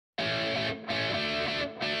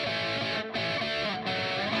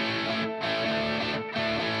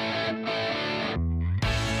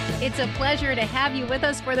It's a pleasure to have you with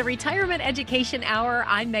us for the Retirement Education Hour.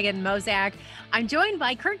 I'm Megan Mozak. I'm joined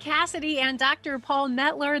by Kirk Cassidy and Dr. Paul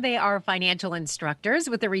Metler. They are financial instructors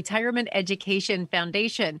with the Retirement Education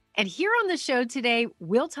Foundation. And here on the show today,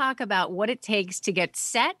 we'll talk about what it takes to get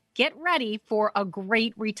set, get ready for a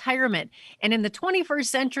great retirement. And in the 21st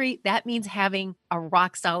century, that means having a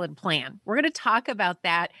rock solid plan. We're going to talk about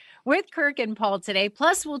that with Kirk and Paul today.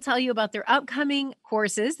 Plus, we'll tell you about their upcoming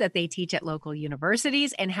courses that they teach at local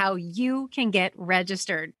universities and how you can get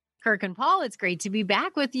registered. Kirk and Paul, it's great to be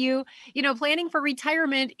back with you. You know, planning for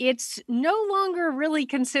retirement, it's no longer really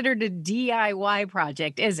considered a DIY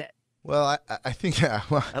project, is it? Well, I think I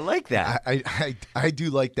like that. I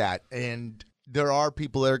do like that, and there are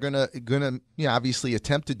people that are gonna obviously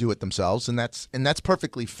attempt to do it themselves, and that's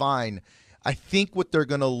perfectly fine. I think what they're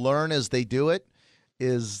gonna learn as they do it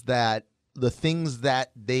is that the things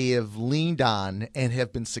that they have leaned on and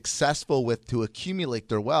have been successful with to accumulate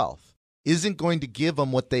their wealth isn't going to give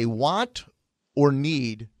them what they want or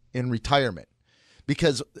need in retirement.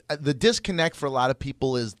 Because the disconnect for a lot of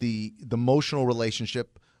people is the emotional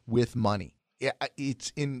relationship with money.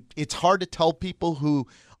 It's hard to tell people who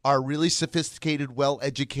are really sophisticated,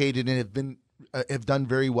 well-educated, and have done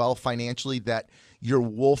very well financially that you're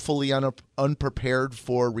woefully unprepared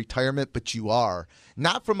for retirement, but you are.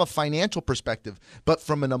 Not from a financial perspective, but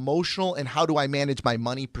from an emotional and how do I manage my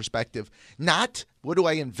money perspective. Not what do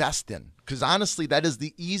I invest in? Because honestly, that is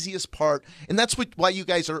the easiest part. And that's why you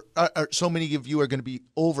guys are so many of you are going to be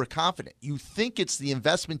overconfident. You think it's the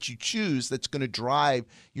investment you choose that's going to drive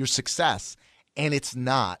your success, and it's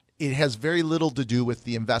not. It has very little to do with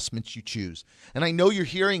the investments you choose. And I know you're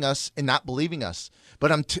hearing us and not believing us,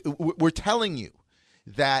 but we're telling you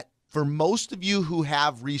that for most of you who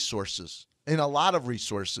have resources, and a lot of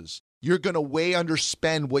resources, you're going to way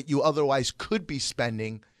underspend what you otherwise could be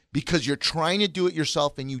spending because you're trying to do it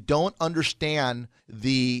yourself and you don't understand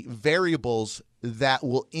the variables that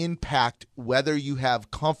will impact whether you have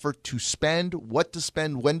comfort to spend, what to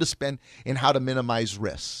spend, when to spend, and how to minimize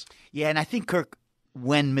risks. Yeah, and I think, Kirk,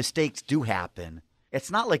 when mistakes do happen, it's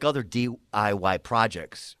not like other DIY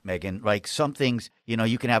projects, Megan. Like some things,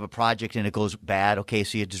 you can have a project and it goes bad. Okay,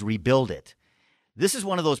 so you just rebuild it. This is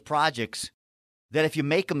one of those projects that if you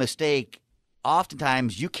make a mistake,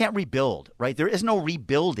 oftentimes you can't rebuild, right? There is no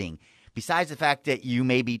rebuilding. Besides the fact that you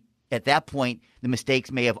maybe at that point, the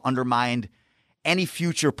mistakes may have undermined any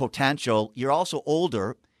future potential. You're also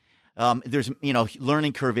older. There's,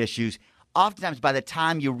 learning curve issues. Oftentimes by the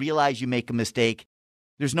time you realize you make a mistake,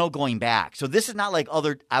 there's no going back. So this is not like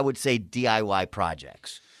other, I would say, DIY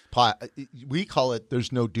projects. We call it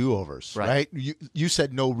there's no do-overs, right? You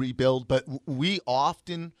said no rebuild, but we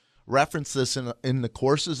often reference this in the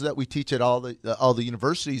courses that we teach at all the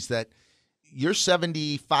universities that you're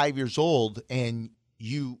 75 years old and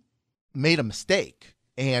you made a mistake.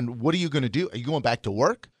 And what are you going to do? Are you going back to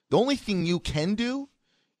work? The only thing you can do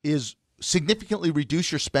is significantly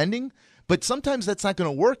reduce your spending, but sometimes that's not going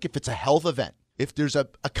to work if it's a health event. If there's a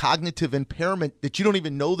cognitive impairment that you don't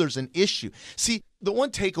even know there's an issue. See, the one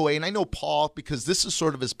takeaway, and I know Paul, because this is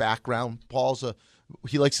sort of his background,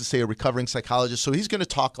 he likes to say a recovering psychologist, so he's going to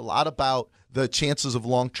talk a lot about the chances of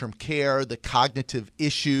long-term care, the cognitive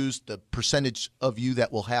issues, the percentage of you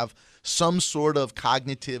that will have some sort of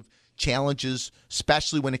cognitive challenges,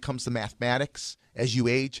 especially when it comes to mathematics as you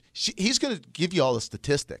age. He's going to give you all the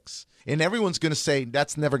statistics, and everyone's going to say,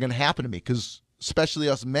 that's never going to happen to me, because especially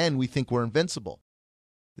us men, we think we're invincible.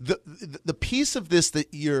 The piece of this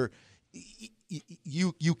that you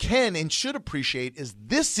can and should appreciate is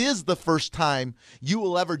this is the first time you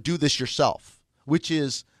will ever do this yourself, which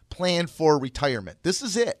is plan for retirement. This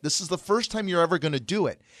is it. This is the first time you're ever going to do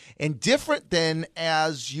it. And different than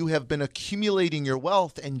as you have been accumulating your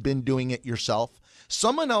wealth and been doing it yourself,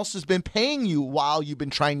 someone else has been paying you while you've been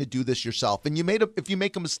trying to do this yourself. And if you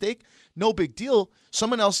make a mistake, no big deal.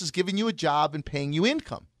 Someone else is giving you a job and paying you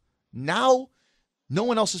income. Now, no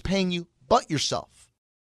one else is paying you but yourself.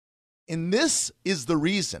 And this is the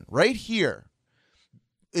reason right here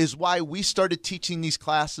is why we started teaching these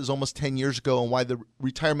classes almost 10 years ago and why the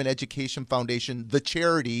Retirement Education Foundation, the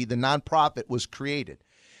charity, the nonprofit, was created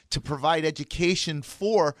to provide education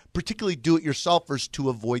for particularly do-it-yourselfers to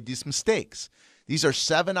avoid these mistakes. These are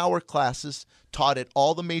 7-hour classes taught at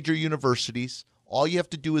all the major universities. All you have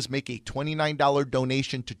to do is make a $29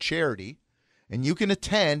 donation to charity, and you can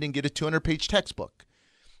attend and get a 200-page textbook.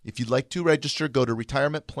 If you'd like to register, go to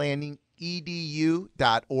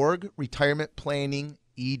retirementplanningedu.org,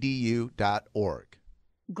 retirementplanningedu.org.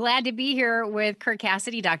 Glad to be here with Kirk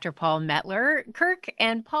Cassidy, Dr. Paul Metler. Kirk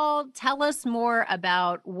and Paul, tell us more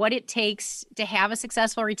about what it takes to have a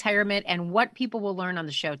successful retirement and what people will learn on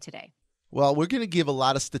the show today. Well, we're going to give a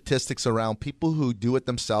lot of statistics around people who do it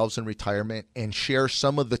themselves in retirement and share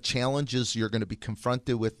some of the challenges you're going to be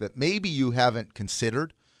confronted with that maybe you haven't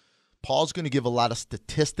considered. Paul's going to give a lot of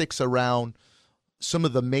statistics around some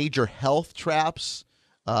of the major health traps,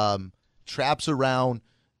 traps around.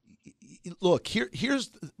 Look,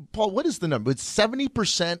 here's Paul. What is the number? It's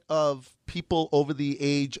 70% of people over the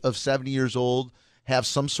age of 70 years old have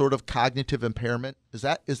some sort of cognitive impairment. Is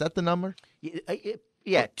that the number?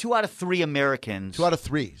 Yeah, 2 out of 3 Americans. 2 out of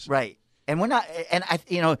 3. Right. And we're not, and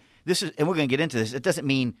this is, and we're going to get into this. It doesn't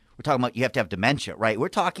mean we're talking about you have to have dementia, right? We're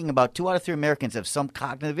talking about 2 out of 3 Americans have some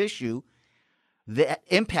cognitive issue that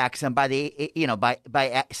impacts them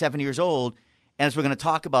by 70 years old. And as we're going to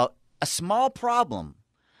talk about, a small problem,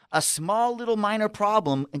 a small little minor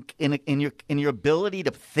problem in your ability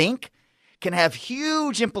to think can have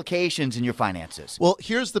huge implications in your finances. Well,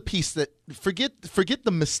 here's the piece that forget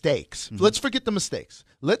the mistakes. Mm-hmm. Let's forget the mistakes.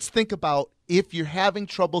 Let's think about if you're having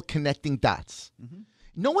trouble connecting dots. Mm-hmm.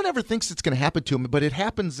 No one ever thinks it's going to happen to them, but it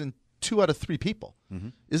happens in 2 out of 3 people. Mm-hmm.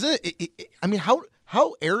 Isn't it? I mean, how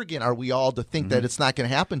arrogant are we all to think that it's not going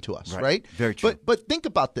to happen to us, right? Very true. But think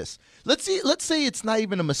about this. Let's say it's not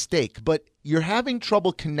even a mistake, but you're having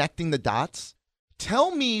trouble connecting the dots. Tell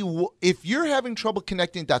me, if you're having trouble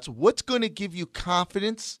connecting dots, what's going to give you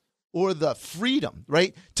confidence or the freedom,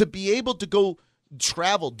 right, to be able to go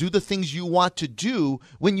travel, do the things you want to do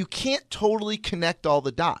when you can't totally connect all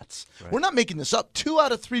the dots? Right. We're not making this up. 2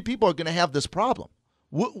 out of 3 people are going to have this problem.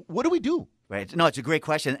 What do we do? Right. No, it's a great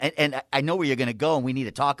question, and I know where you're going to go, and we need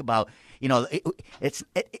to talk about. It's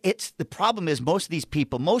the problem is most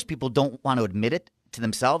people don't want to admit it to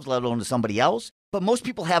themselves, let alone to somebody else. But most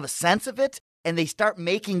people have a sense of it, and they start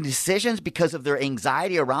making decisions because of their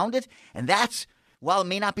anxiety around it. And that's, while it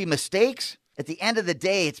may not be mistakes, at the end of the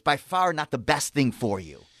day, it's by far not the best thing for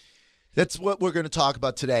you. That's what we're going to talk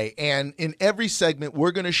about today. And in every segment,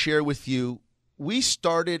 we're going to share with you, we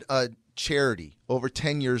started a charity over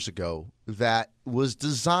 10 years ago that was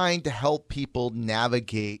designed to help people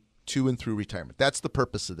navigate to and through retirement. That's the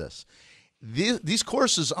purpose of this. These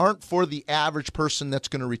courses aren't for the average person that's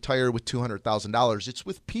going to retire with $200,000. It's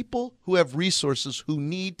with people who have resources who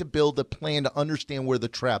need to build a plan to understand where the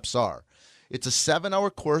traps are. It's a 7-hour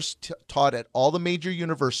course taught at all the major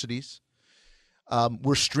universities.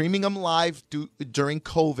 We're streaming them live during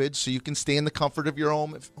COVID, so you can stay in the comfort of your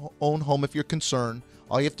own home if you're concerned.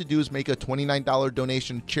 All you have to do is make a $29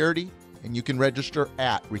 donation to charity, and you can register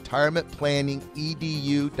at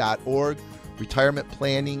retirementplanningedu.org,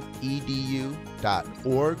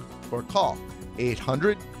 retirementplanningedu.org, or call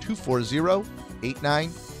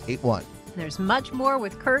 800-240-8981. There's much more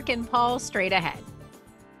with Kirk and Paul straight ahead.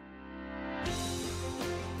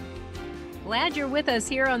 Glad you're with us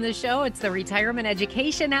here on the show. It's the Retirement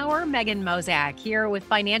Education Hour. Megan Mozak here with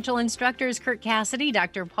financial instructors Kirk Cassidy,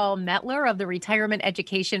 Dr. Paul Metler of the Retirement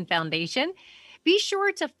Education Foundation. Be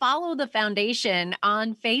sure to follow the foundation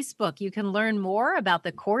on Facebook. You can learn more about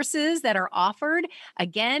the courses that are offered.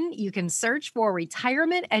 Again, you can search for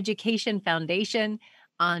Retirement Education Foundation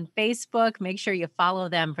on Facebook. Make sure you follow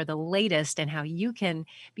them for the latest and how you can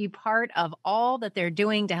be part of all that they're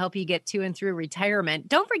doing to help you get to and through retirement.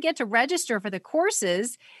 Don't forget to register for the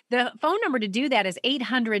courses. The phone number to do that is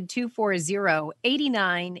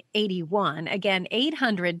 800-240-8981. Again,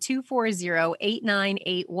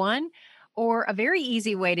 800-240-8981. Or a very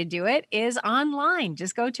easy way to do it is online.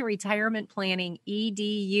 Just go to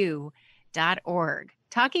retirementplanningedu.org.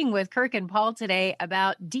 Talking with Kirk and Paul today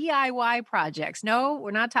about DIY projects. No,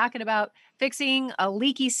 we're not talking about fixing a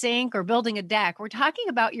leaky sink or building a deck. We're talking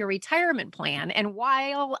about your retirement plan. And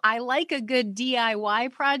while I like a good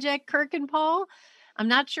DIY project, Kirk and Paul, I'm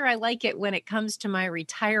not sure I like it when it comes to my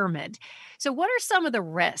retirement. So what are some of the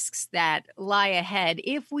risks that lie ahead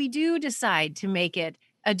if we do decide to make it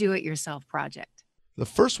a do-it-yourself project? The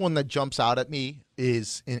first one that jumps out at me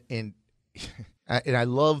is, and I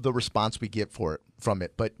love the response we get from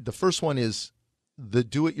it, but the first one is the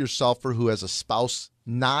do-it-yourselfer who has a spouse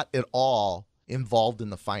not at all involved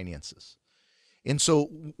in the finances. And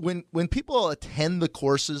so when people attend the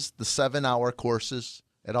courses, the 7-hour courses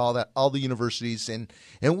at all the universities, and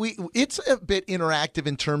it's a bit interactive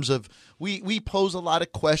in terms of we pose a lot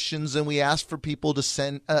of questions and we ask for people to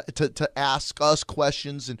send to ask us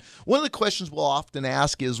questions. And one of the questions we'll often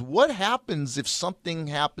ask is, what happens if something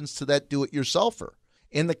happens to that do-it-yourselfer?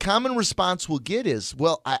 And the common response we'll get is,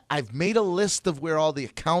 well, I've made a list of where all the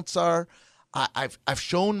accounts are. I've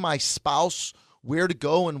shown my spouse where to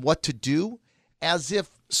go and what to do, as if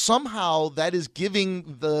somehow that is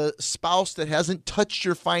giving the spouse that hasn't touched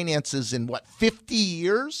your finances in 50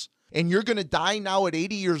 years, and you're going to die now at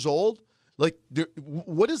 80 years old. Like,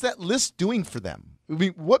 what is that list doing for them? I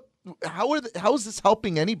mean, how is this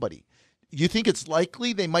helping anybody? You think it's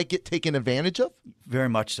likely they might get taken advantage of? Very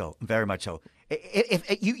much so. Very much so.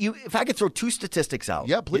 If I could throw two statistics out.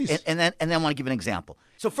 Yeah, please. And then I want to give an example.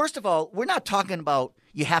 So first of all, we're not talking about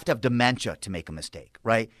you have to have dementia to make a mistake,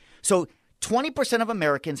 right? So 20% of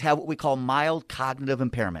Americans have what we call mild cognitive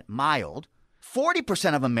impairment. Mild.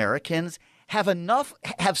 40% of Americans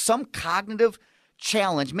have some cognitive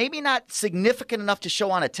challenge, maybe not significant enough to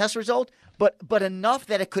show on a test result, but enough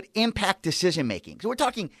that it could impact decision making. So we're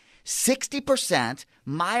talking 60%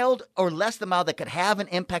 mild or less than mild that could have an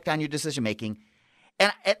impact on your decision making.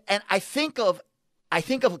 And I think of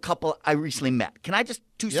a couple I recently met. Can I just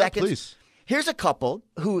 2 seconds? Please. Here's a couple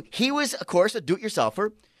who he was, of course, a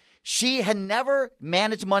do-it-yourselfer. She had never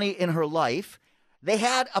managed money in her life. They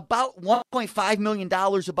had about $1.5 million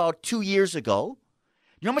about 2 years ago.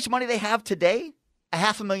 You know how much money they have today?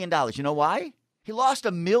 $500,000. You know why? He lost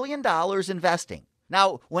 $1 million investing.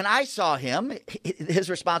 Now, when I saw him, his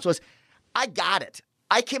response was, I got it.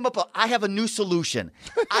 I have a new solution.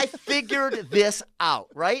 I figured this out,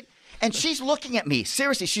 right? And she's looking at me.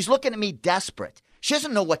 Seriously, she's looking at me desperate. She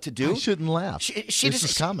doesn't know what to do. I shouldn't laugh. This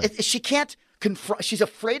is common. She can't confront. She's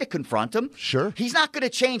afraid to confront him. Sure. He's not going to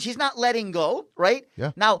change. He's not letting go, right?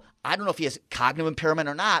 Yeah. Now, I don't know if he has cognitive impairment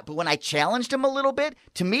or not, but when I challenged him a little bit,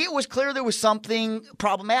 to me it was clear there was something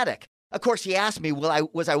problematic. Of course, he asked me,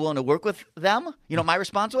 was I willing to work with them? You know, my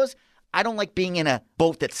response was, I don't like being in a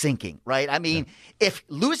boat that's sinking, right? I mean, if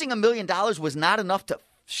losing $1 million was not enough to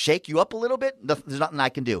shake you up a little bit, there's nothing I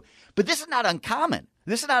can do. But this is not uncommon.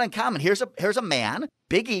 Here's a man,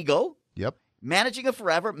 big ego. Yep. Managing it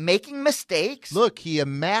forever, making mistakes. Look, he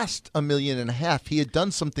amassed $1.5 million. He had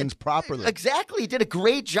done some things properly. Exactly. He did a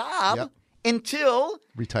great job until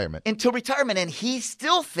retirement. And he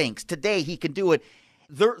still thinks today he can do it.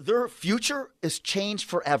 Their future is changed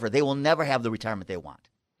forever. They will never have the retirement they want.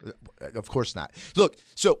 Of course not. Look,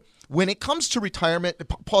 so when it comes to retirement,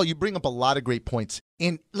 Paul, you bring up a lot of great points.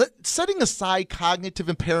 And setting aside cognitive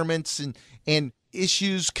impairments and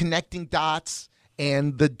issues, connecting dots,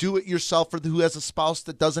 and the do-it-yourselfer who has a spouse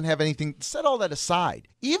that doesn't have anything, set all that aside.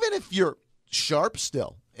 Even if you're sharp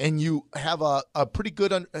still and you have a pretty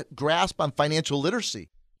good grasp on financial literacy,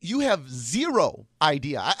 you have zero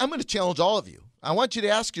idea. I'm going to challenge all of you. I want you to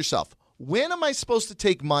ask yourself, when am I supposed to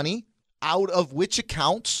take money out of which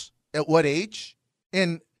accounts at what age?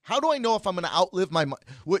 And how do I know if I'm going to outlive my money?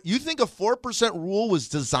 What you think a 4% rule was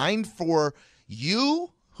designed for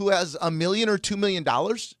you who has $1 million or $2 million?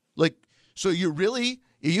 Like, so you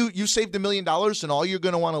saved $1 million and all you're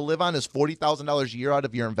going to want to live on is $40,000 a year out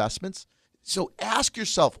of your investments? So ask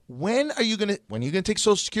yourself, when are you going to take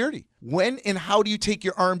Social Security? When and how do you take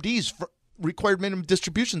your RMDs for required minimum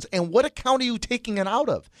distributions? And what account are you taking it out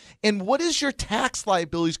of? And what is your tax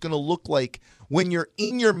liabilities going to look like when you're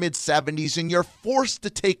in your mid-70s and you're forced to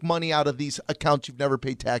take money out of these accounts you've never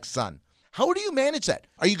paid taxes on? How do you manage that?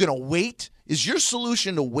 Are you going to wait? Is your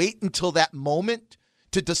solution to wait until that moment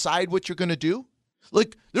to decide what you're going to do?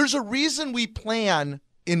 Like, there's a reason we plan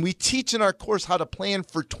and we teach in our course how to plan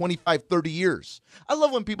for 25, 30 years. I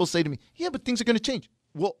love when people say to me, yeah, but things are going to change.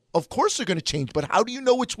 Well, of course they're going to change, but how do you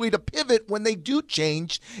know which way to pivot when they do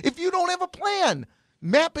change if you don't have a plan?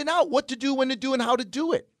 Mapping out what to do, when to do, and how to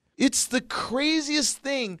do it. It's the craziest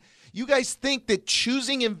thing. You guys think that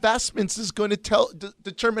choosing investments is going to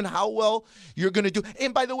determine how well you're going to do.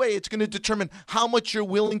 And by the way, it's going to determine how much you're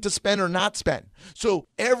willing to spend or not spend. So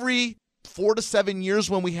every 4 to 7 years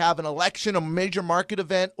when we have an election, a major market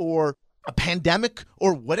event, or a pandemic,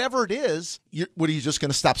 or whatever it is, what are you just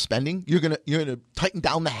going to stop spending? You're going to tighten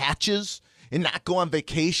down the hatches and not go on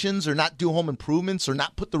vacations or not do home improvements or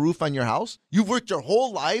not put the roof on your house? You've worked your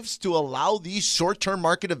whole lives to allow these short-term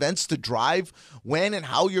market events to drive when and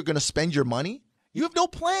how you're going to spend your money? You have no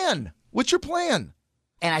plan. What's your plan?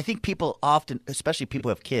 And I think people often, especially people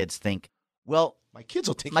who have kids, think, well, my kids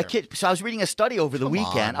will take my care of kid. So I was reading a study over the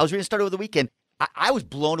weekend. I was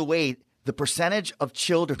blown away the percentage of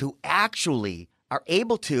children who actually are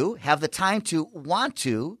able to have the time to want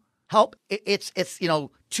to help. It's 2 to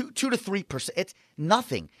 3%. It's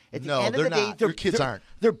nothing. At the end of the day, your kids aren't.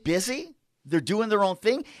 They're busy. They're doing their own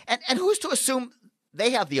thing. And who's to assume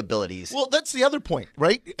they have the abilities? Well, that's the other point,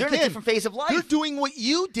 right? They're in a different phase of life. They're doing what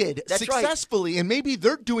you did successfully, and maybe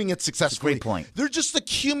they're doing it successfully. That's a great point. They're just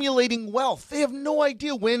accumulating wealth. They have no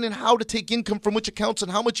idea when and how to take income from which accounts and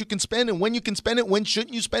how much you can spend and when you can spend it, when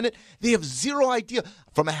shouldn't you spend it. They have zero idea.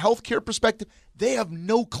 From a healthcare perspective, they have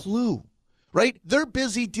no clue. right? They're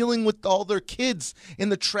busy dealing with all their kids in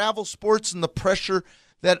the travel sports and the pressure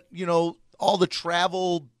that, all the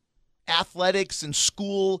travel athletics and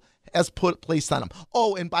school has placed on them.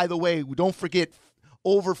 Oh, and by the way, don't forget,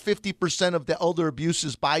 over 50% of the elder abuse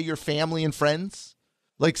is by your family and friends.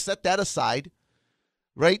 Like, set that aside,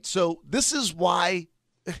 right? So this is why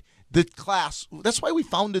the class, that's why we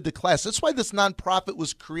founded the class. That's why this nonprofit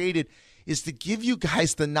was created, is to give you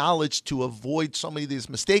guys the knowledge to avoid so many of these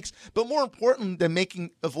mistakes. But more important than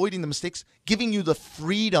avoiding the mistakes, giving you the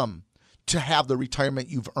freedom to have the retirement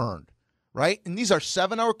you've earned, right? And these are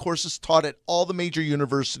 7-hour courses taught at all the major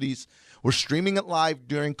universities. We're streaming it live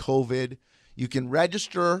during COVID. You can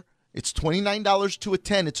register. It's $29 to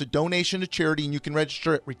attend. It's a donation to charity, and you can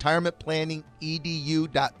register at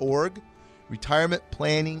retirementplanningedu.org,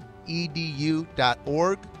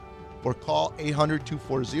 retirementplanningedu.org, or call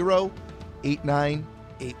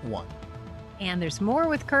 800-240-8981. And there's more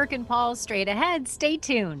with Kirk and Paul straight ahead. Stay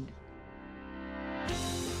tuned.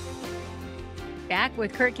 Back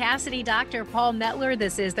with Kirk Cassidy, Dr. Paul Mettler.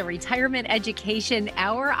 This is the Retirement Education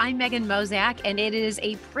Hour. I'm Megan Mozak, and it is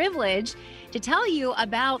a privilege to tell you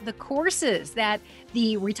about the courses that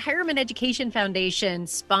the Retirement Education Foundation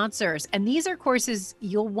sponsors. And these are courses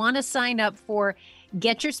you'll want to sign up for.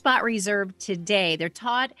 Get your spot reserved today. They're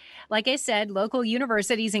taught, like I said, local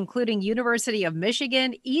universities, including University of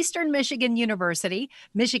Michigan, Eastern Michigan University,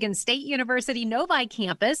 Michigan State University, Novi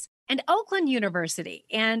Campus, and Oakland University.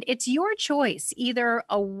 And it's your choice, either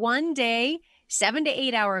a one-day, 7 to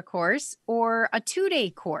 8 hour course or a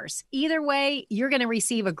 2-day course. Either way, you're going to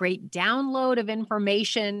receive a great download of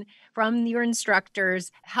information from your instructors,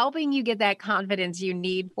 helping you get that confidence you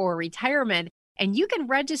need for retirement. And you can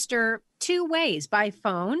register 2 ways: by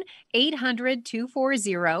phone,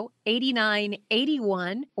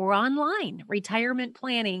 800-240-8981, or online,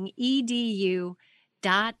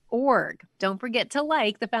 retirementplanningedu.org. Don't forget to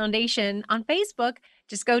like the foundation on Facebook.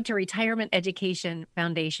 Just go to Retirement Education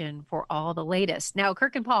Foundation for all the latest. Now,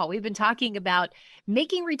 Kirk and Paul, we've been talking about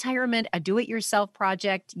making retirement a do-it-yourself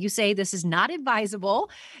project. You say this is not advisable.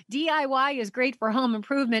 DIY is great for home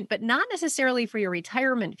improvement, but not necessarily for your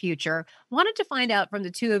retirement future. Wanted to find out from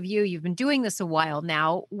the two of you, you've been doing this a while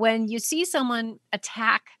now, when you see someone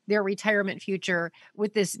attack their retirement future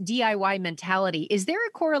with this DIY mentality, is there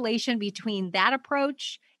a correlation between that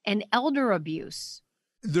approach and elder abuse?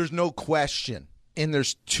 There's no question. And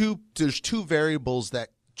there's two variables that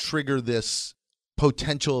trigger this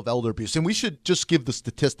potential of elder abuse. And we should just give the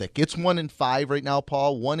statistic. It's 1 in 5 right now,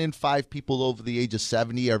 Paul. 1 in 5 people over the age of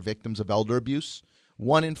 70 are victims of elder abuse.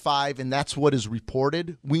 1 in 5, and that's what is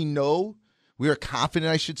reported. We are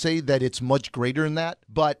confident, I should say, that it's much greater than that.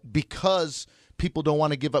 But because people don't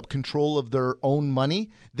want to give up control of their own money,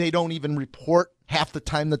 they don't even report half the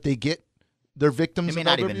time that they get their victims of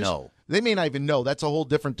elder abuse. They may not even know. They may not even know. That's a whole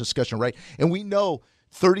different discussion, right? And we know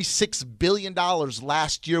 $36 billion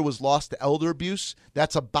last year was lost to elder abuse.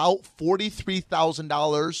 That's about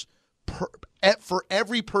 $43,000 for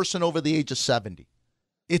every person over the age of 70.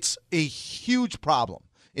 It's a huge problem.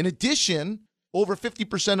 In addition, over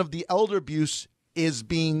 50% of the elder abuse is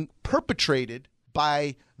being perpetrated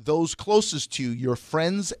by those closest to you, your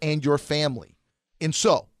friends and your family. And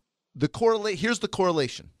so, here's the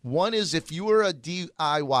correlation. One is, if you are a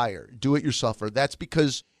DIYer, do-it-yourselfer, that's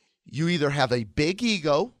because you either have a big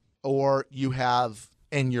ego or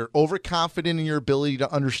you're overconfident in your ability to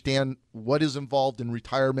understand what is involved in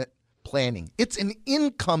retirement planning. It's an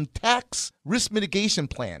income tax risk mitigation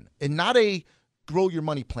plan and not a grow your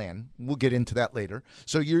money plan. We'll get into that later.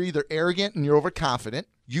 So you're either arrogant and you're overconfident.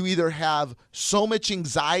 You either have so much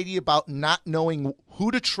anxiety about not knowing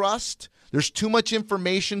who to trust. There's too much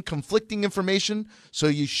information, conflicting information, so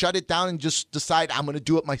you shut it down and just decide, I'm going to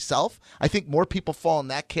do it myself. I think more people fall in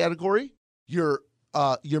that category. You're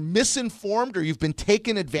misinformed, or you've been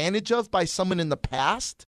taken advantage of by someone in the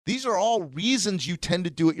past. These are all reasons you tend to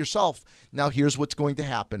do it yourself. Now, here's what's going to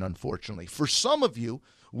happen, unfortunately. For some of you,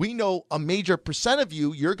 we know a major percent of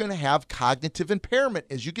you, you're going to have cognitive impairment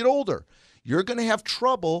as you get older. You're going to have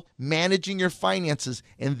trouble managing your finances,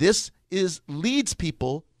 and this leads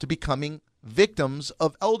people to becoming victims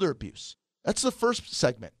of elder abuse. That's the first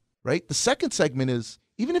segment, right? The second segment is,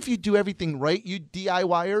 even if you do everything right, you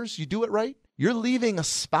DIYers, you do it right, you're leaving a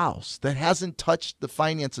spouse that hasn't touched the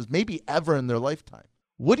finances maybe ever in their lifetime.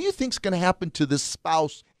 What do you think is going to happen to this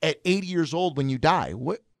spouse at 80 years old when you die?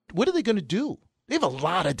 What are they going to do? They have a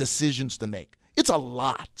lot of decisions to make. It's a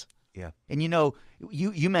lot. Yeah. And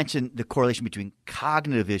you mentioned the correlation between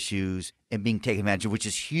cognitive issues and being taken advantage of, which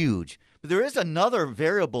is huge. But there is another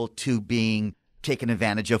variable to being taken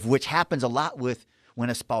advantage of, which happens a lot with when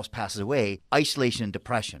a spouse passes away: isolation and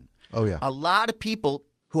depression. Oh, yeah. A lot of people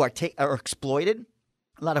who are exploited,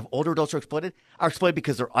 a lot of older adults are exploited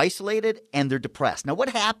because they're isolated and they're depressed. Now, what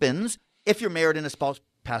happens if you're married and a spouse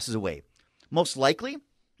passes away? Most likely,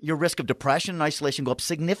 your risk of depression and isolation go up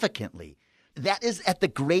significantly. That is at the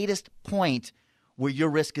greatest point where your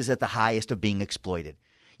risk is at the highest of being exploited.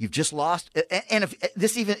 You've just lost, and if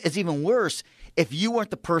this is even worse, if you weren't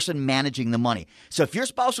the person managing the money. So if your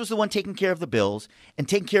spouse was the one taking care of the bills and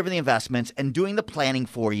taking care of the investments and doing the planning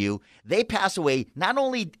for you, they pass away. Not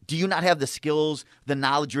only do you not have the skills, the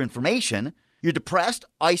knowledge, or information, you're depressed,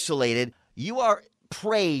 isolated, you are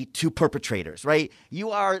prey to perpetrators, right? You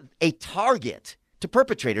are a target to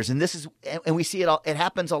perpetrators, and we see it all. It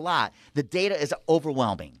happens a lot. The data is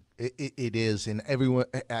overwhelming. It is, and everyone.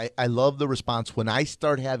 I love the response when I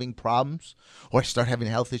start having problems or I start having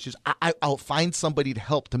health issues. I'll find somebody to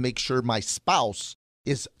help to make sure my spouse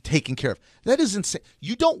is taken care of. That is insane.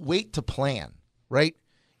 You don't wait to plan, right?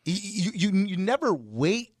 You never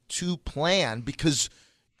wait to plan because.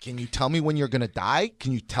 Can you tell me when you're going to die?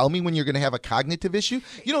 Can you tell me when you're going to have a cognitive issue?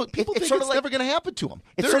 People think it's never going to happen to them.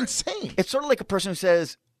 They're insane. It's sort of like a person who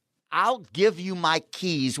says, I'll give you my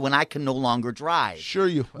keys when I can no longer drive. Sure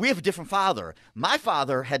you will. We have a different father. My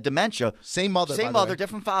father had dementia. Same mother,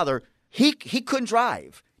 different father. He couldn't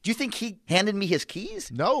drive. Do you think he handed me his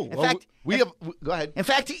keys? No. In fact, go ahead. In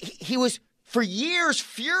fact, he was for years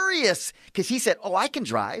furious because he said, I can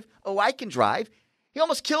drive. He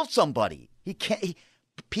almost killed somebody.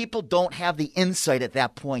 People don't have the insight at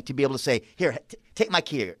that point to be able to say, here, take my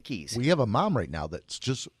keys. We have a mom right now that's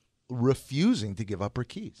just refusing to give up her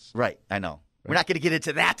keys. Right, I know. Right. We're not going to get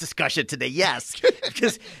into that discussion today, yes,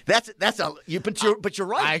 because but you're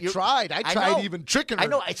right. I tried even tricking her. I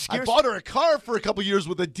know. I bought her a car for a couple years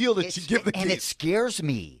with a deal that she'd give the keys. And it scares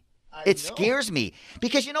me. Scares me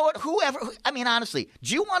because you know what? Honestly,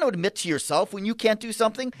 do you want to admit to yourself when you can't do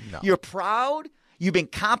something? No. You're proud. You've been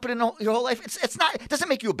competent your whole life. It doesn't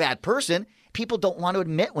make you a bad person. People don't want to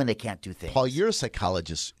admit when they can't do things. Paul, you're a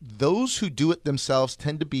psychologist. Those who do it themselves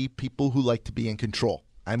tend to be people who like to be in control.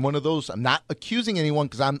 I'm one of those. I'm not accusing anyone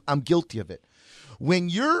because I'm guilty of it. When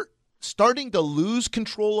you're starting to lose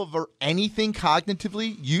control over anything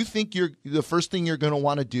cognitively, you think the first thing you're going to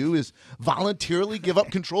want to do is voluntarily give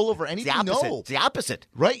up control over anything? It's the opposite.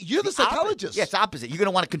 Right? You're the psychologist. Yes, opposite. You're going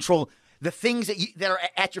to want to control the things that are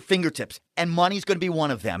at your fingertips, and money's going to be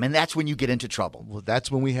one of them, and that's when you get into trouble. Well,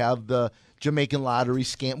 that's when we have the Jamaican lottery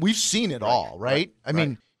scam. We've seen it all, right? I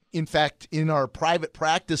mean, in fact, in our private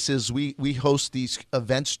practices, we host these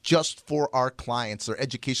events just for our clients. They're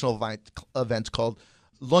educational events called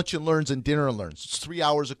Lunch and Learns and Dinner and Learns. It's 3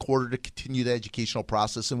 hours a quarter to continue the educational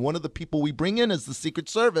process, and one of the people we bring in is the Secret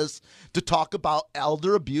Service to talk about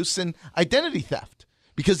elder abuse and identity theft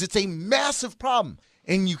because it's a massive problem.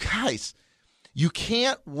 And you guys, you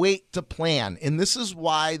can't wait to plan. And this is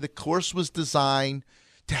why the course was designed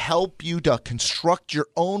to help you to construct your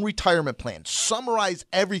own retirement plan, summarize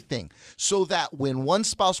everything so that when one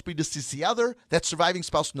spouse predeceases the other, that surviving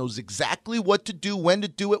spouse knows exactly what to do, when to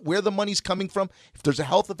do it, where the money's coming from. If there's a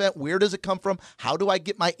health event, where does it come from? How do I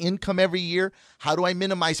get my income every year? How do I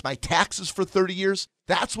minimize my taxes for 30 years?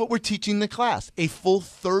 That's what we're teaching in the class, a full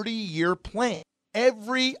 30-year plan.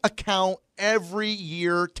 Every account, every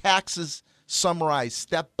year, taxes summarized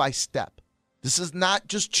step by step. This is not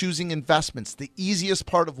just choosing investments, the easiest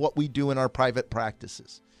part of what we do in our private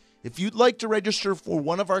practices. If you'd like to register for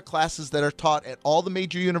one of our classes that are taught at all the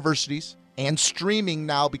major universities and streaming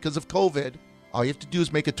now because of COVID, all you have to do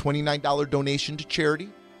is make a $29 donation to charity.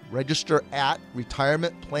 Register at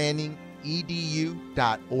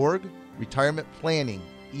retirementplanningedu.org,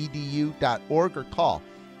 retirementplanningedu.org, or call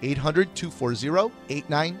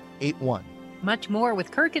 800-240-8981. Much more with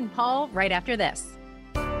Kirk and Paul right after this.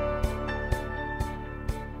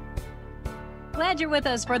 Glad you're with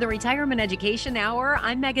us for the Retirement Education Hour.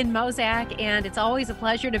 I'm Megan Mozak, and it's always a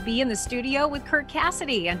pleasure to be in the studio with Kirk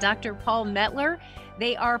Cassidy and Dr. Paul Mettler.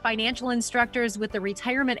 They are financial instructors with the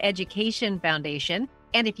Retirement Education Foundation.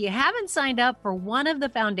 And if you haven't signed up for one of the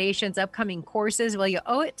foundation's upcoming courses, well, you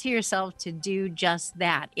owe it to yourself to do just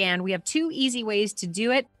that. And we have two easy ways to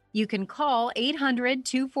do it. You can call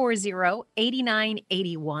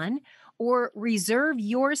 800-240-8981 or reserve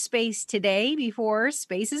your space today before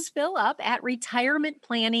spaces fill up at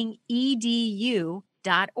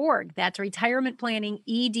retirementplanningedu.org. That's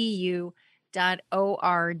retirementplanningedu.org.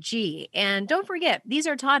 And don't forget, these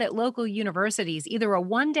are taught at local universities, either a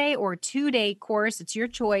 1-day or 2-day course. It's your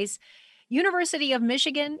choice. University of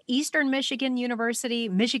Michigan, Eastern Michigan University,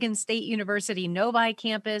 Michigan State University Novi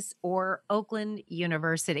campus, or Oakland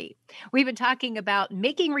University. We've been talking about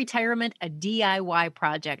making retirement a DIY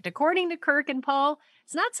project. According to Kirk and Paul,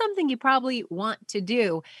 It's not something you probably want to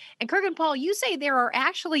do. And Kirk and Paul, you say there are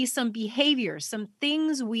actually some behaviors, some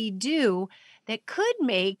things we do that could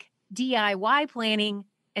make DIY planning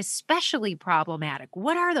especially problematic.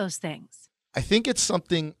 What are those things? I think it's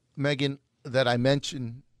something, Megan, that I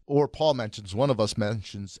mention or Paul mentions, one of us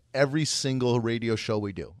mentions every single radio show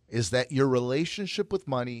we do, is that your relationship with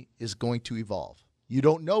money is going to evolve. You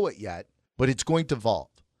don't know it yet, but it's going to evolve.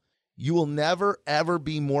 You will never, ever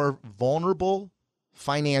be more vulnerable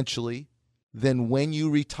financially than when you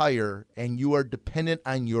retire and you are dependent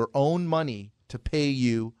on your own money to pay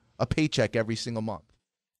you a paycheck every single month.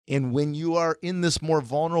 And when you are in this more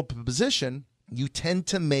vulnerable position, you tend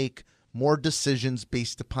to make more decisions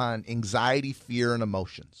based upon anxiety, fear, and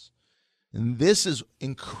emotions. And this is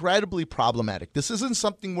incredibly problematic. This isn't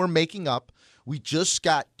something we're making up. We just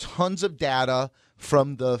got tons of data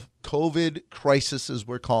from the COVID crisis, as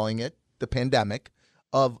we're calling it, the pandemic,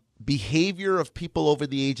 of behavior of people over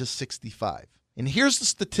the age of 65. And here's the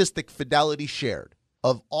statistic Fidelity shared.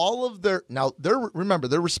 Of all of their, now remember,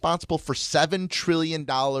 they're responsible for $7 trillion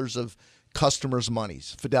of customers'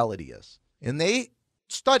 monies, Fidelity is. And they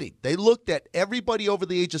looked at everybody over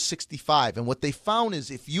the age of 65. And what they found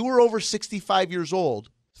is if you were over 65 years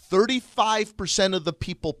old, 35% of the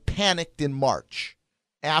people panicked in March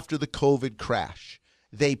after the COVID crash.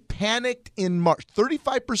 They panicked in March.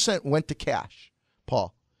 35% went to cash,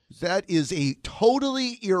 Paul. That is a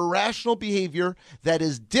totally irrational behavior that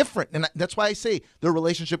is different. And that's why I say their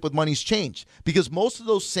relationship with money's changed. Because most of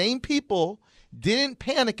those same people didn't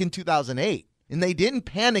panic in 2008. And they didn't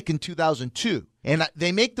panic in 2002. And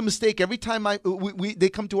they make the mistake every time they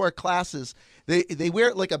come to our classes. They wear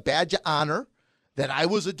it like a badge of honor that I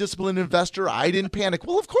was a disciplined investor. I didn't panic.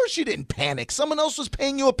 Well, of course you didn't panic. Someone else was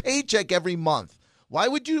paying you a paycheck every month. Why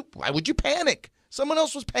would you panic? Someone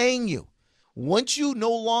else was paying you. Once you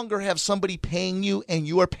no longer have somebody paying you and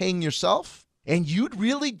you are paying yourself, and you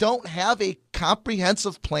really don't have a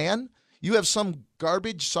comprehensive plan, you have some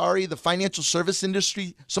garbage, the financial service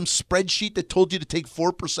industry, some spreadsheet that told you to take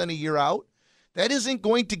 4% a year out, that isn't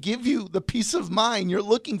going to give you the peace of mind you're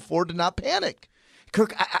looking for to not panic.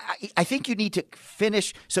 Kirk, I think you need to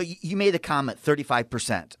finish. So you made the comment,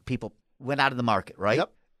 35% people went out of the market, right?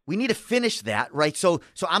 Yep. We need to finish that, right? So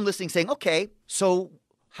I'm listening saying, okay, so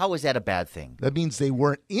how is that a bad thing? That means they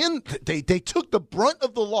weren't in. They took the brunt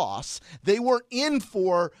of the loss. They weren't in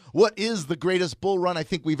for what is the greatest bull run I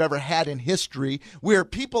think we've ever had in history, where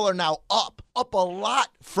people are now up a lot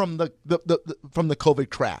from the COVID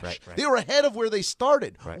crash. Right. They were ahead of where they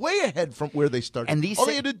started, right. Way ahead from where they started. And all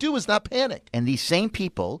they had to do is not panic. And these same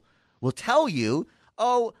people will tell you,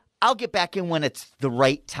 "Oh, I'll get back in when it's the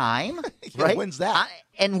right time." Yeah, right? When's that?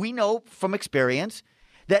 And we know from experience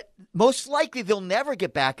that most likely they'll never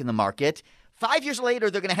get back in the market. 5 years later,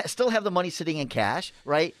 they're going to still have the money sitting in cash,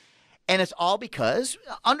 right? And it's all because,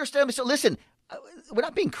 understand me. So listen, we're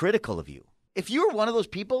not being critical of you. If you're one of those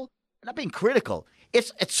people, we're not being critical.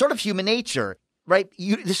 It's sort of human nature, right?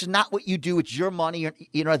 This is not what you do. It's your money.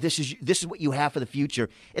 This is what you have for the future.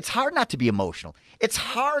 It's hard not to be emotional. It's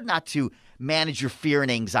hard not to manage your fear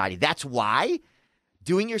and anxiety. That's why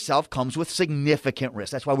doing yourself comes with significant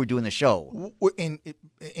risk. That's why we're doing the show.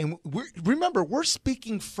 Remember, we're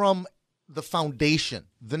speaking from the foundation,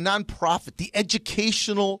 the nonprofit, the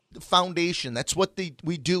educational foundation. That's what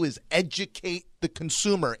we do, is educate the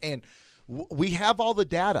consumer. And we have all the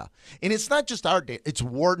data. And it's not just our data. It's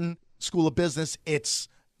Wharton School of Business. It's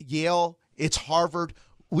Yale. It's Harvard.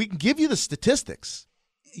 We can give you the statistics.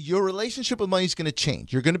 Your relationship with money is going to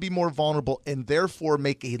change. You're going to be more vulnerable and therefore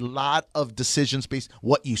make a lot of decisions based.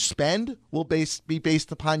 What you spend will be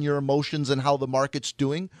based upon your emotions and how the market's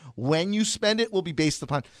doing. When you spend it will be based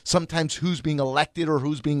upon sometimes who's being elected or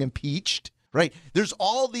who's being impeached, right? There's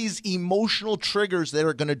all these emotional triggers that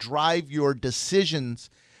are going to drive your decisions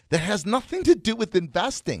that has nothing to do with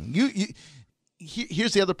investing.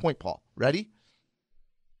 Here's the other point, Paul. Ready?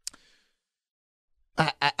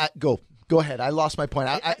 Go ahead. I lost my point.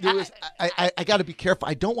 I got to be careful.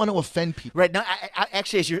 I don't want to offend people. Right. No, I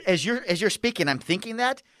actually, as you're speaking, I'm thinking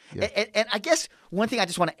that. Yeah. And I guess one thing I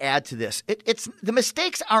just want to add to this, it's the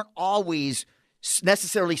mistakes aren't always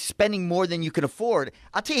necessarily spending more than you can afford.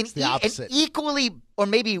 I'll tell you, an equally or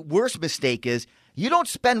maybe worse mistake is you don't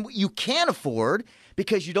spend what you can afford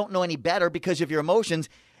because you don't know any better because of your emotions.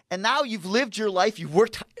 And now you've lived your life. You've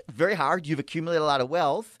worked very hard. You've accumulated a lot of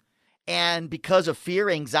wealth. And because of fear,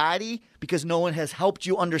 anxiety, because no one has helped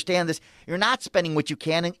you understand this, you're not spending what you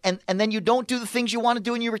can, and then you don't do the things you want to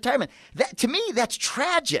do in your retirement. That, to me, that's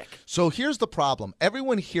tragic. So here's the problem.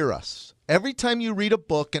 Everyone hear us. Every time you read a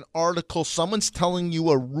book, an article, someone's telling you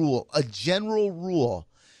a rule, a general rule,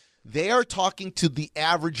 They are talking to the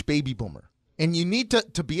average baby boomer. And you need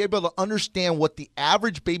to be able to understand what the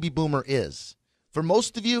average baby boomer is. For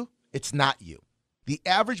most of you, it's not you. The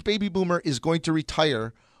average baby boomer is going to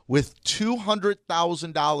retire with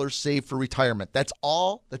 $200,000 saved for retirement. That's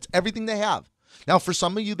all. That's everything they have. Now, for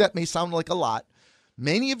some of you, that may sound like a lot.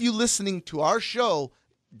 Many of you listening to our show,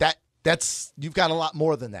 that's you've got a lot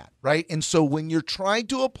more than that, right? And so when you're trying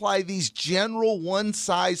to apply these general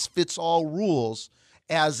one-size-fits-all rules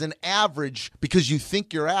as an average because you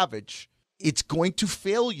think you're average, it's going to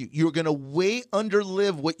fail you. You're going to way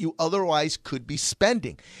underlive what you otherwise could be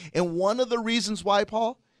spending. And one of the reasons why,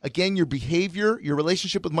 Paul, again, your behavior, your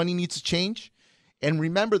relationship with money needs to change. And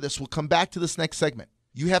remember this, we'll come back to this next segment.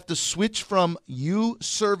 You have to switch from you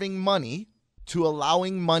serving money to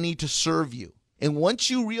allowing money to serve you. And once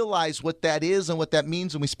you realize what that is and what that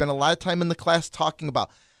means, and we spend a lot of time in the class talking about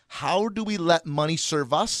how do we let money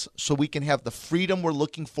serve us so we can have the freedom we're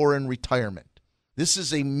looking for in retirement. This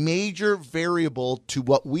is a major variable to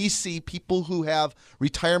what we see people who have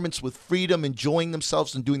retirements with freedom, enjoying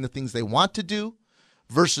themselves and doing the things they want to do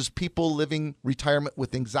versus people living retirement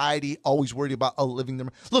with anxiety, always worried about outliving them.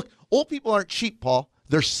 Look, old people aren't cheap, Paul.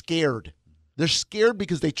 They're scared. They're scared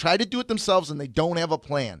because they try to do it themselves and they don't have a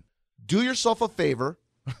plan. Do yourself a favor.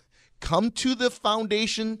 Come to the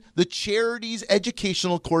foundation, the charities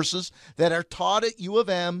educational courses that are taught at U of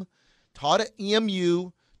M, taught at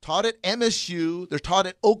EMU, taught at MSU. They're taught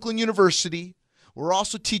at Oakland University. We're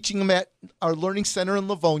also teaching them at our Learning Center in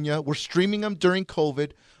Livonia. We're streaming them during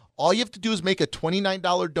COVID. All you have to do is make a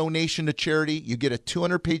 $29 donation to charity. You get a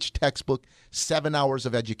 200-page textbook, 7 hours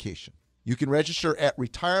of education. You can register at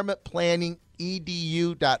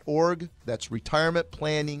retirementplanningedu.org. That's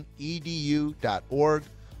retirementplanningedu.org.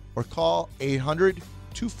 Or call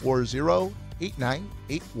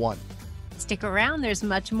 800-240-8981. Stick around. There's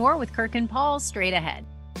much more with Kirk and Paul straight ahead.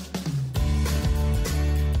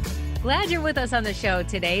 Glad you're with us on the show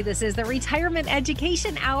today. This is the Retirement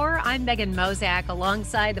Education Hour. I'm Megan Mozak,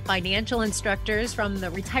 alongside the financial instructors from the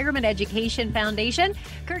Retirement Education Foundation,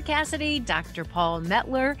 Kirk Cassidy, Dr. Paul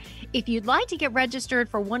Mettler. If you'd like to get registered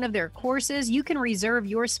for one of their courses, you can reserve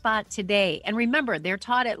your spot today. And remember, they're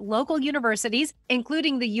taught at local universities,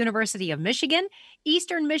 including the University of Michigan,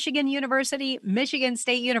 Eastern Michigan University, Michigan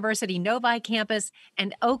State University Novi campus,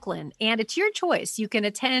 and Oakland. And it's your choice. You can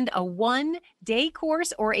attend a one-day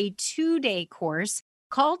course or a two-day course.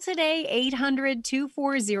 Call today,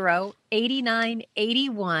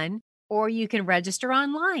 800-240-8981, or you can register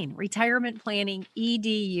online,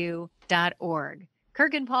 retirementplanningedu.org.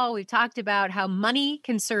 Kirk and Paul, we've talked about how money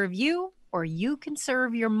can serve you or you can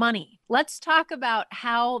serve your money. Let's talk about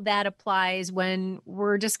how that applies when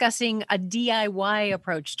we're discussing a DIY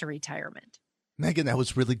approach to retirement. Megan, that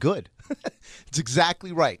was really good. It's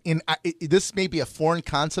exactly right. And this may be a foreign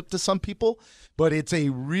concept to some people, but it's a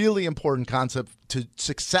really important concept to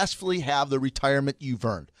successfully have the retirement you've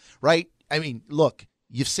earned, right? I mean, look,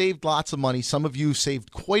 you've saved lots of money. Some of you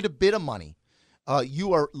saved quite a bit of money.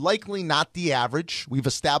 You are likely not the average. We've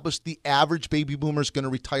established the average baby boomer is going to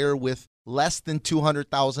retire with less than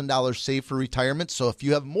 $200,000 saved for retirement. So if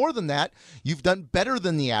you have more than that, you've done better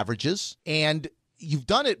than the averages, and you've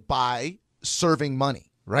done it by serving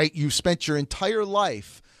money, right? You've spent your entire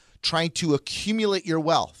life trying to accumulate your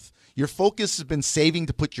wealth. Your focus has been saving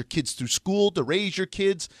to put your kids through school, to raise your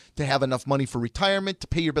kids, to have enough money for retirement, to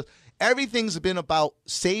pay your bills. Everything's been about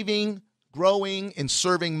saving, growing, and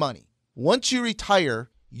serving money. Once you retire,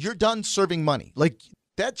 you're done serving money. Like,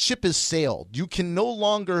 that ship has sailed. You can no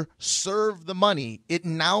longer serve the money. It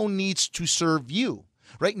now needs to serve you,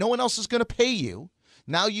 right? No one else is going to pay you.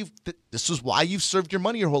 Now this is why you've served your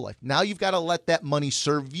money your whole life. Now you've got to let that money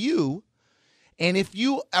serve you. And if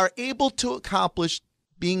you are able to accomplish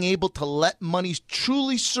being able to let money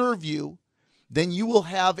truly serve you, then you will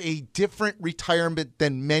have a different retirement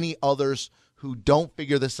than many others who don't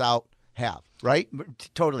figure this out have, right?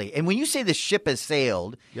 Totally. And when you say the ship has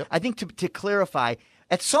sailed, Yep. I think to clarify,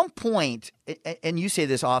 at some point, and you say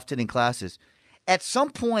this often in classes, at some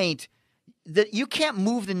point that you can't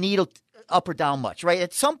move the needle up or down much, right?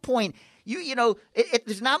 At some point,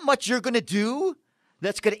 there's not much you're going to do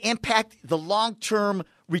that's going to impact the long-term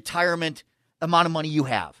retirement amount of money you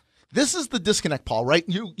have. This is the disconnect, Paul, right?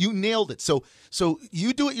 You nailed it. So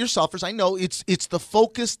you do it yourselfers. I know it's the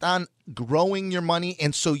focus on growing your money.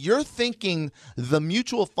 And so you're thinking the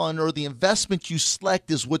mutual fund or the investment you select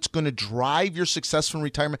is what's going to drive your success in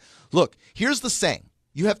retirement. Look, here's the saying.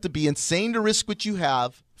 You have to be insane to risk what you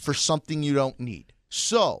have for something you don't need.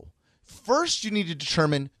 So first you need to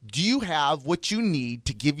determine, do you have what you need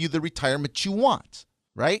to give you the retirement you want?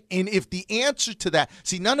 right? And if the answer to that,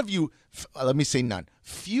 see, none of you, let me say none,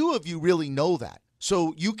 few of you really know that.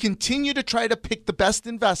 So you continue to try to pick the best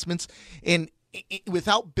investments and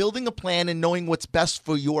without building a plan and knowing what's best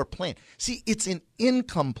for your plan. See, it's an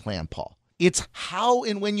income plan, Paul. It's how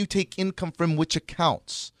and when you take income from which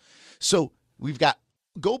accounts. So we've got,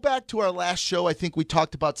 go back to our last show. I think we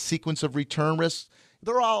talked about sequence of return risks.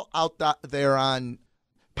 They're all out there on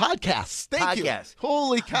podcasts. Thank you.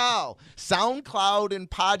 Holy cow. SoundCloud and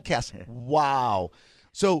podcasts. Wow.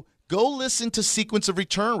 So go listen to sequence of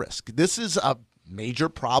return risk. This is a major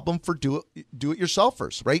problem for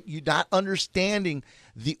do-it-yourselfers, right? You're not understanding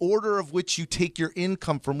the order of which you take your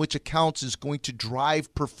income from which accounts is going to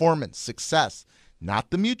drive performance, success, not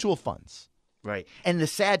the mutual funds. Right. And the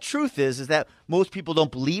sad truth is that most people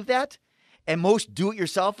don't believe that. And most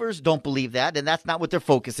do-it-yourselfers don't believe that, and that's not what they're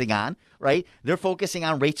focusing on, right? They're focusing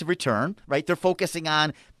on rates of return, right? They're focusing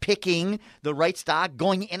on picking the right stock,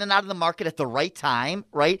 going in and out of the market at the right time,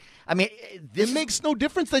 right? I mean, it makes no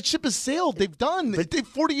difference. That ship has sailed. They've done. They've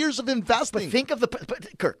 40 years of investing. But think of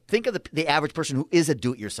Kirk, think of the average person who is a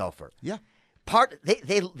do-it-yourselfer. Yeah.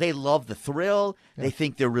 They love the thrill. Yeah. They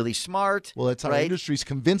think they're really smart. Well, that's how our industry's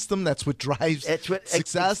convinced them. That's what drives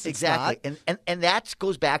success. Exactly. And that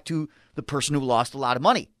goes back to the person who lost a lot of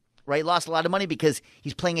money, right? Lost a lot of money because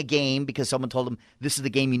he's playing a game because someone told him this is the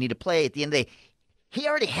game you need to play. At the end of the day, he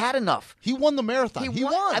already had enough. He won the marathon. He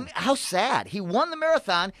won. I mean, how sad. He won the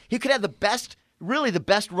marathon. He could have the best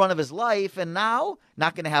run of his life, and now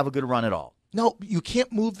not going to have a good run at all. No, you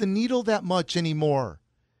can't move the needle that much anymore.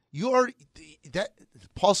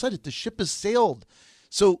 Paul said it, the ship has sailed.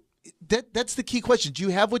 So that's the key question. Do you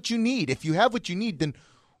have what you need? If you have what you need, then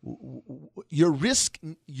your risk,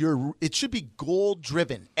 it should be goal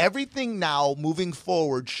driven. Everything now moving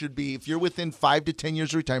forward should be, if you're within 5 to 10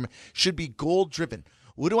 years of retirement, should be goal driven.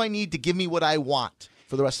 What do I need to give me what I want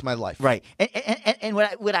for the rest of my life? Right. And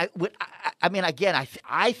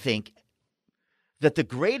I think that the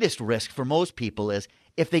greatest risk for most people is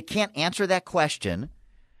if they can't answer that question.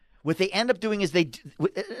 What they end up doing is it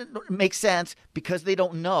makes sense because they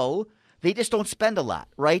don't know. They just don't spend a lot,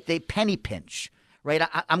 right? They penny pinch, right?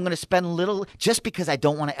 I'm going to spend little just because I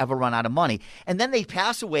don't want to ever run out of money. And then they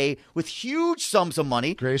pass away with huge sums of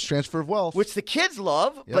money. Greatest transfer of wealth. Which the kids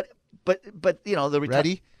love, yep. but you know, the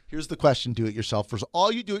Ready? Here's the question, do-it-yourselfers.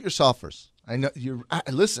 All you do-it-yourselfers. I know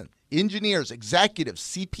listen, engineers, executives,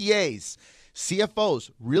 CPAs,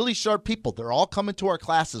 CFOs, really sharp people. They're all coming to our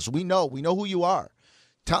classes. We know who you are.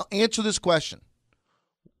 Answer this question.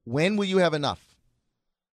 When will you have enough?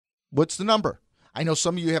 What's the number? I know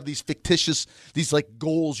some of you have these fictitious, these like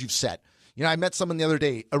goals you've set. You know, I met someone the other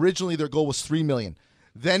day. Originally, their goal was $3 million.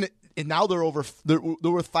 And now they're worth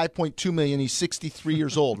 $5.2 million. He's 63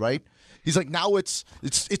 years old, right? He's like, now it's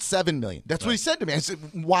 $7 million. That's what he said to me. I said,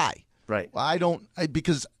 why? Right. Well,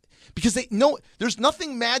 because they know there's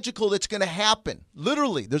nothing magical that's going to happen.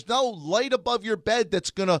 Literally, there's no light above your bed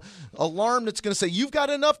that's going to alarm that's going to say, you've got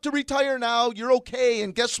enough to retire now. You're okay.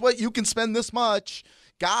 And guess what? You can spend this much.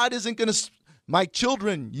 God isn't going to, my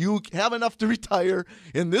children, you have enough to retire.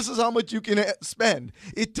 And this is how much you can spend.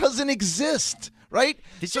 It doesn't exist. Right?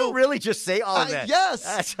 Did you really just say all of that?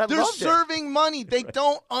 Yes. They're serving money. They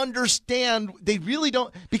don't understand. They really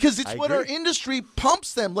don't. Because it's what our industry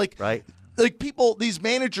pumps them. Right. Like people, these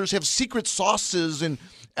managers have secret sauces and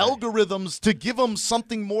algorithms to give them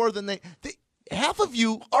something more than they half of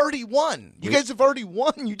you already won. You guys have already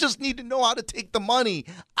won. You just need to know how to take the money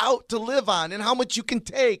out to live on and how much you can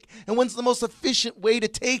take and when's the most efficient way to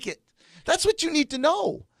take it. That's what you need to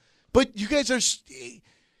know. But you guys are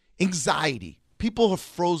anxiety. People are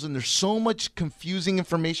frozen. There's so much confusing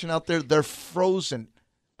information out there. They're frozen,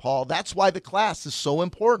 Paul. That's why the class is so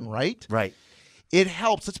important, right? Right. It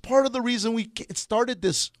helps. It's part of the reason we started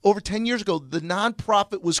this over 10 years ago. The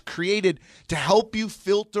nonprofit was created to help you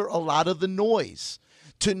filter a lot of the noise,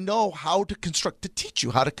 to know how to construct, to teach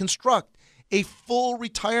you how to construct a full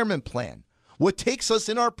retirement plan. What takes us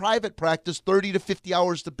in our private practice 30 to 50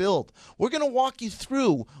 hours to build. We're going to walk you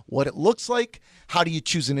through what it looks like. How do you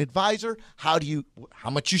choose an advisor? How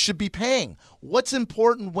much you should be paying? What's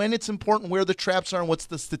important, when it's important, where the traps are, and what's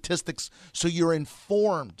the statistics, so you're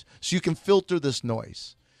informed, so you can filter this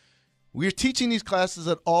noise. We're teaching these classes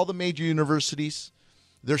at all the major universities.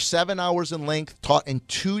 They're 7 hours in length, taught in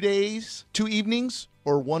 2 days, 2 evenings,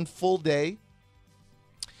 or 1 full day.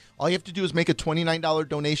 All you have to do is make a $29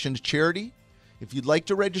 donation to charity. If you'd like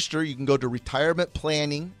to register, you can go to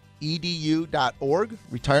retirementplanningedu.org,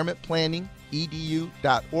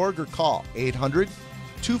 retirementplanningedu.org, or call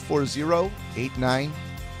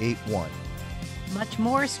 800-240-8981. Much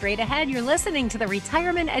more straight ahead. You're listening to the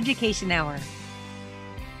Retirement Education Hour.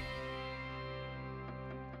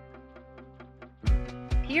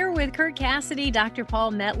 with Kirk Cassidy, Dr.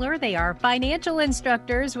 Paul Mettler. They are financial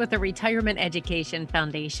instructors with the Retirement Education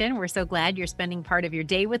Foundation. We're so glad you're spending part of your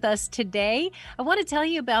day with us today. I want to tell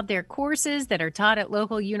you about their courses that are taught at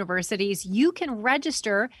local universities. You can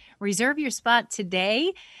register, reserve your spot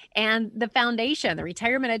today. And the foundation, the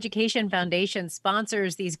Retirement Education Foundation,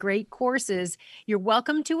 sponsors these great courses. You're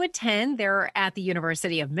welcome to attend. They're at the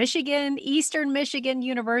University of Michigan, Eastern Michigan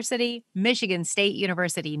University, Michigan State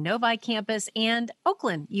University Novi campus, and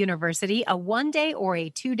Oakland University. A one-day or a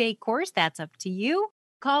two-day course, that's up to you.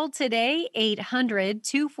 Call today,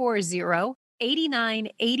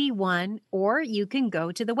 800-240-8981, or you can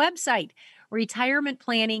go to the website,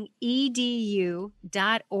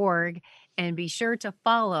 retirementplanningedu.org. And be sure to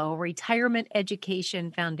follow Retirement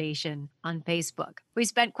Education Foundation on Facebook. We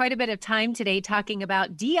spent quite a bit of time today talking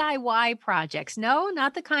about DIY projects. No,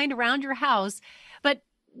 not the kind around your house, but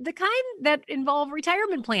the kind that involve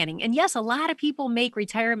retirement planning. And yes, a lot of people make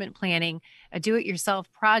retirement planning a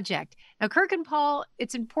do-it-yourself project. Now, Kirk and Paul,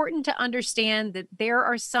 it's important to understand that there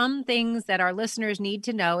are some things that our listeners need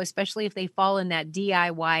to know, especially if they fall in that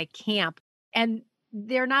DIY camp. And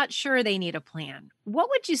they're not sure they need a plan. What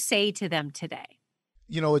would you say to them today?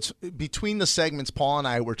 You know, it's between the segments, Paul and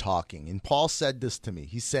I were talking, and Paul said this to me.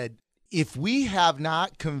 He said, if we have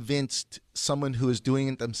not convinced someone who is doing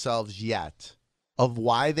it themselves yet of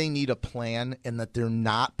why they need a plan and that they're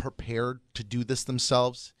not prepared to do this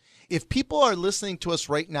themselves, if people are listening to us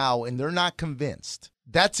right now and they're not convinced,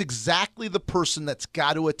 that's exactly the person that's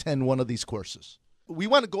got to attend one of these courses. We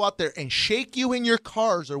want to go out there and shake you in your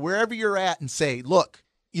cars or wherever you're at and say, look,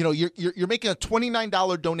 you know, you're making a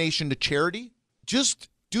 $29 donation to charity. Just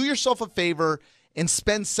do yourself a favor and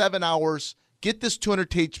spend 7 hours, get this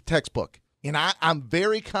 200-page textbook. And I'm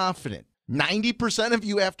very confident 90% of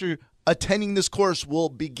you after attending this course will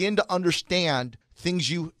begin to understand things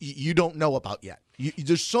you don't know about yet.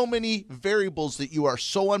 There's so many variables that you are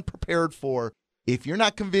so unprepared for. If you're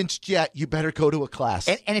not convinced yet, you better go to a class.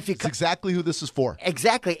 And if you It's exactly who this is for.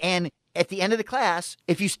 Exactly. And at the end of the class,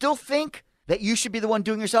 if you still think that you should be the one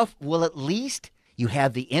doing yourself, well, at least you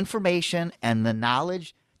have the information and the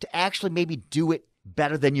knowledge to actually maybe do it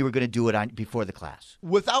better than you were going to do it before the class.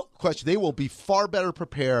 Without question, they will be far better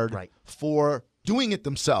prepared for doing it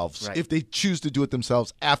themselves if they choose to do it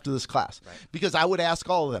themselves after this class. Because I would ask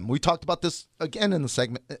all of them. We talked about this again in the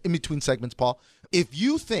segment, in between segments, Paul. If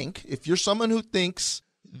you're someone who thinks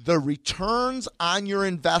the returns on your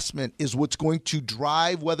investment is what's going to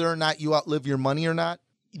drive whether or not you outlive your money or not,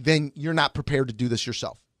 then you're not prepared to do this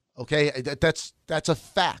yourself. Okay, that's a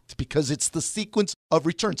fact because it's the sequence of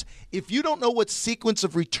returns. If you don't know what sequence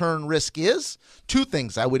of return risk is, two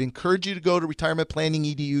things. I would encourage you to go to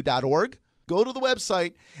retirementplanningedu.org. Go to the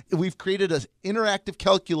website. We've created an interactive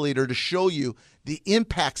calculator to show you the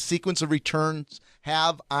impact sequence of returns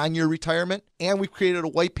have on your retirement. And we've created a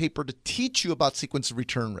white paper to teach you about sequence of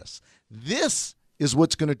return risks. This is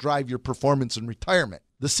what's going to drive your performance in retirement.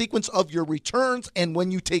 The sequence of your returns and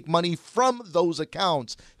when you take money from those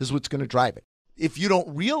accounts is what's going to drive it. If you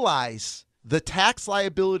don't realize the tax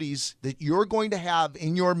liabilities that you're going to have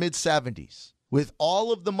in your mid-70s, with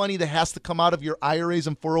all of the money that has to come out of your IRAs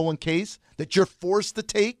and 401ks that you're forced to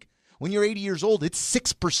take when you're 80 years old, it's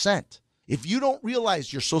 6%. If you don't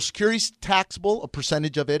realize your Social Security is taxable, a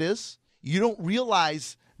percentage of it is, you don't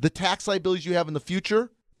realize the tax liabilities you have in the future,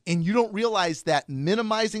 and you don't realize that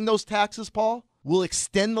minimizing those taxes, Paul, will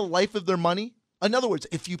extend the life of their money. In other words,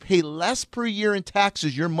 if you pay less per year in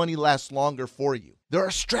taxes, your money lasts longer for you. There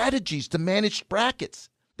are strategies to manage brackets.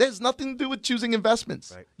 That has nothing to do with choosing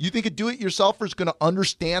investments. Right. You think a do-it-yourselfer is going to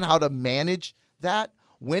understand how to manage that?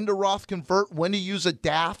 When to Roth convert, when to use a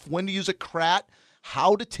DAF, when to use a CRAT,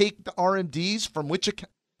 how to take the RMDs from which account.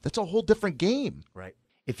 That's a whole different game. Right.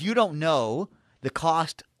 If you don't know the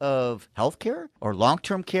cost of healthcare or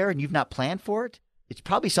long-term care and you've not planned for it, it's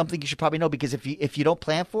probably something you should probably know because if you don't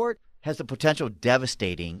plan for it, has the potential of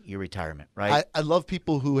devastating your retirement, right? I love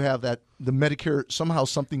people who have that, the Medicare, somehow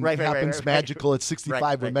something happens magical at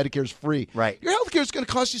 65 when Medicare's free. Right. Your health care is going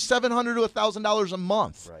to cost you $700 to $1,000 a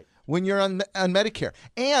month when you're on Medicare.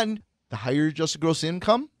 And the higher your adjusted gross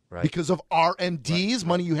income, because of RMDs,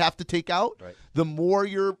 money you have to take out, the more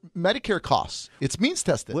your Medicare costs. It's means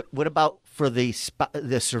tested. What about for the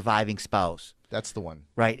surviving spouse? That's the one.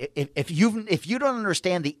 Right. If you don't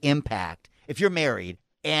understand the impact, if you're married,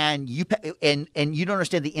 and you don't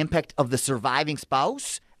understand the impact of the surviving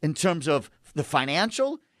spouse in terms of the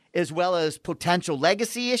financial as well as potential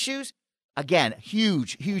legacy issues, again,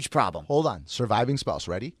 huge problem. Hold on. Surviving spouse.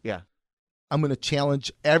 Ready? Yeah. I'm going to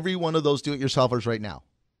challenge every one of those do-it-yourselfers right now.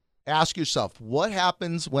 Ask yourself, what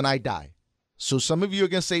happens when I die? So some of you are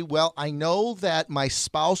going to say, well, I know that my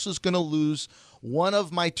spouse is going to lose one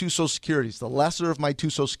of my two Social Securities, the lesser of my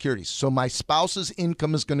two Social Securities. So my spouse's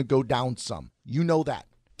income is going to go down some. You know that.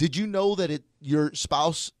 Did you know that your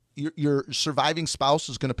spouse, your surviving spouse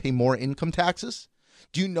is going to pay more income taxes?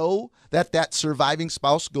 Do you know that surviving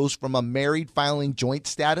spouse goes from a married filing joint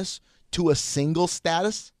status to a single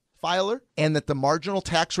status filer, and that the marginal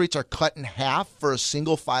tax rates are cut in half for a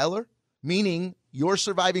single filer? Meaning your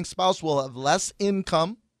surviving spouse will have less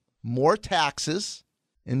income, more taxes,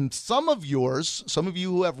 and some of you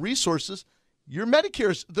who have resources, their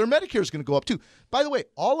Medicare is going to go up too. By the way,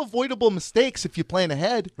 all avoidable mistakes if you plan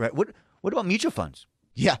ahead. Right. What about mutual funds?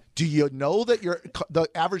 Yeah. Do you know that the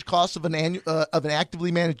average cost of an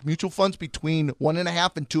actively managed mutual funds between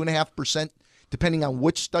 1.5% and 2.5%, depending on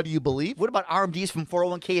which study you believe? What about RMDs from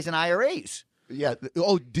 401ks and IRAs? Yeah.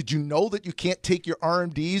 Oh, did you know that you can't take your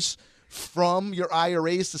RMDs from your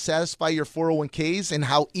IRAs to satisfy your 401ks, and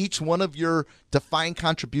how each one of your defined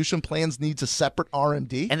contribution plans needs a separate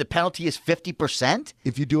RMD? And the penalty is 50%?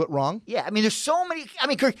 If you do it wrong? Yeah, I mean, there's so many. I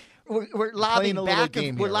mean, Kirk, we're lobbing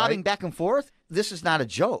back and forth. This is not a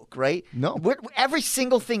joke, right? No. Every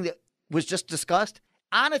single thing that was just discussed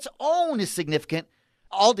on its own is significant.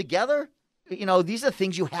 Altogether, these are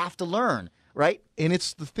things you have to learn. Right? And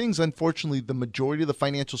it's the things, unfortunately, the majority of the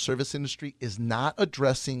financial service industry is not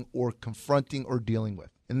addressing or confronting or dealing with.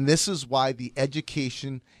 And this is why the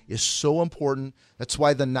education is so important. That's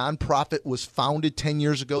why the nonprofit was founded 10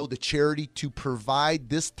 years ago, the charity, to provide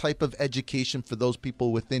this type of education for those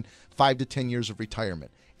people within 5 to 10 years of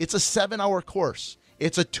retirement. It's a 7-hour course.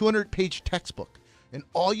 It's a 200-page textbook. And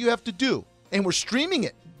all you have to do, and we're streaming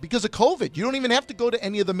it, because of COVID. You don't even have to go to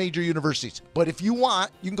any of the major universities. But if you want,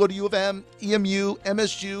 you can go to U of M, EMU,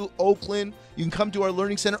 MSU, Oakland. You can come to our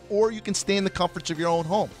learning center, or you can stay in the comforts of your own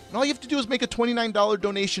home. And all you have to do is make a $29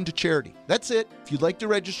 donation to charity. That's it. If you'd like to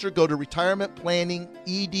register, go to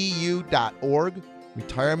retirementplanningedu.org,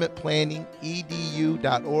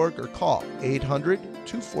 retirementplanningedu.org, or call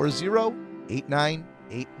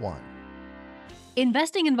 800-240-8981.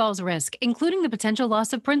 Investing involves risk, including the potential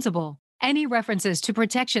loss of principal. Any references to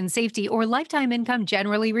protection, safety, or lifetime income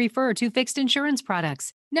generally refer to fixed insurance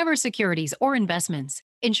products, never securities or investments.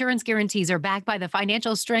 Insurance guarantees are backed by the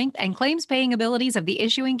financial strength and claims-paying abilities of the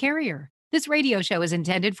issuing carrier. This radio show is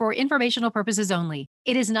intended for informational purposes only.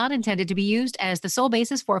 It is not intended to be used as the sole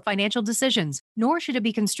basis for financial decisions, nor should it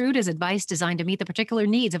be construed as advice designed to meet the particular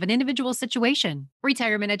needs of an individual situation.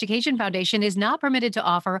 Retirement Education Foundation is not permitted to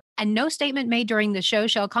offer, and no statement made during the show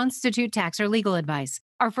shall constitute tax or legal advice.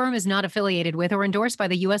 Our firm is not affiliated with or endorsed by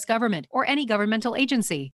the U.S. government or any governmental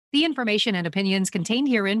agency. The information and opinions contained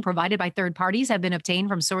herein provided by third parties have been obtained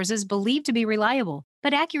from sources believed to be reliable,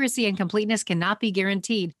 but accuracy and completeness cannot be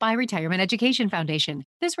guaranteed by Retirement Education Foundation.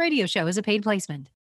 This radio show is a paid placement.